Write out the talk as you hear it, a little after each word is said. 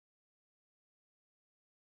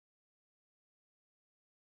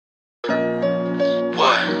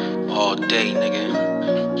all day, nigga.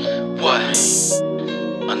 What?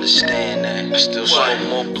 Understand that. I still smoke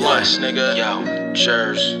more blunts, nigga. Yo,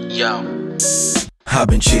 cheers, yo. I've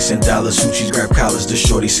been chasing dollars, Hoochies grab collars, the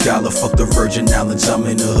shorty scholar. Fuck the Virgin Islands, I'm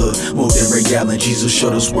in the hood. More than Ray Allen, Jesus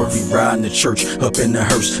showed us worth. We riding the church, up in the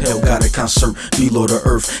hearse. Hell got a concert, below the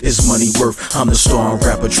earth. It's money worth. I'm the star,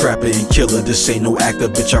 rapper, trapper, and killer. This ain't no actor,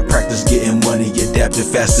 bitch. I practice getting money. Adapted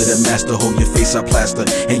faster than master. Hold your face, I plaster.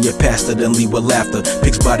 And your pastor, then leave with laughter.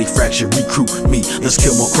 Pig's body fracture, recruit me. Let's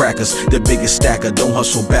kill more crackers. The biggest stacker, don't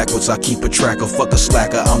hustle backwards. I keep a tracker. Fuck a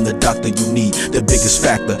slacker, I'm the doctor you need. The biggest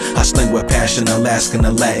factor. I sling with passion, Alaskan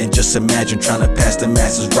and Latin. Just imagine trying to pass the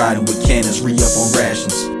masses, riding with cannons, re-up on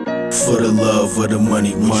rations. For the love of the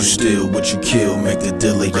money, would you steal, would you kill, make the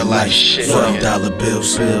deal of your life? For them dollar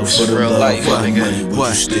bills, for the love of the money, would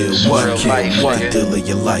you steal, would you kill, make the deal of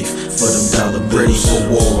your life? For them dollar bills. Ready for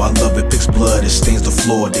war, I love it, picks blood, it stains the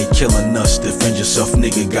floor. They killing us, defend yourself,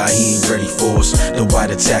 nigga, guy, he ain't ready for us. The white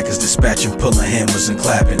attackers dispatching, pulling hammers and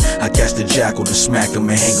clapping. I catch the jackal to smack him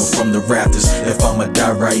and hang him from the rafters. If I'ma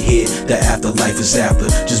die right here, the afterlife is after.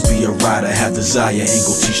 Just be a rider, have desire, ain't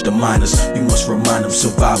go teach the minors. We must remind them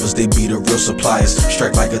survivors, they be the real suppliers.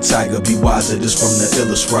 Strike like a tiger, be wiser, this from the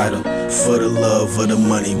illest writer. For the love of the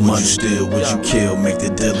money, would you steal, would you kill, make the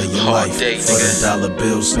deal of your life? For the dollar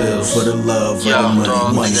bills, for the love of the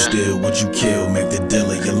money, would you steal, would you kill, make the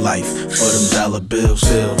deal of your life? For them dollar bills.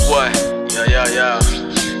 What? Yo.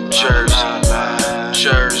 Cheers,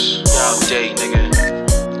 cheers, all day, nigga.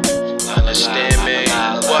 Understand me?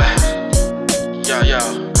 What? Yo.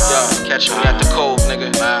 Catch me at the Cove,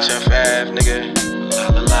 nigga. 10th Ave, nigga.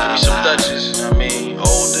 Give me some Dutches, you know what I mean?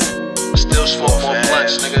 Older. I still smoke more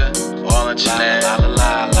blunts, nigga. All in Janelle.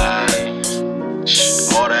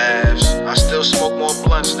 All the abs. I still smoke more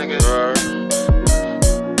blunts, nigga.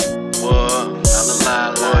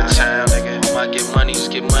 What? Town, nigga. Might get money,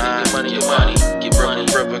 just get money. Get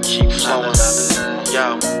river, keep flowing.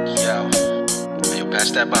 Yo. Hey,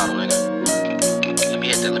 pass that bottle, nigga.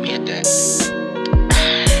 Let me hit that.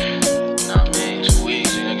 Nah, man, too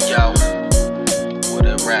easy, nigga. Yo. What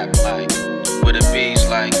it rap like? What it beats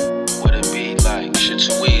like? What it be like? Shit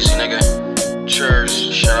too easy, nigga. Cheers.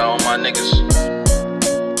 Shout out all my niggas.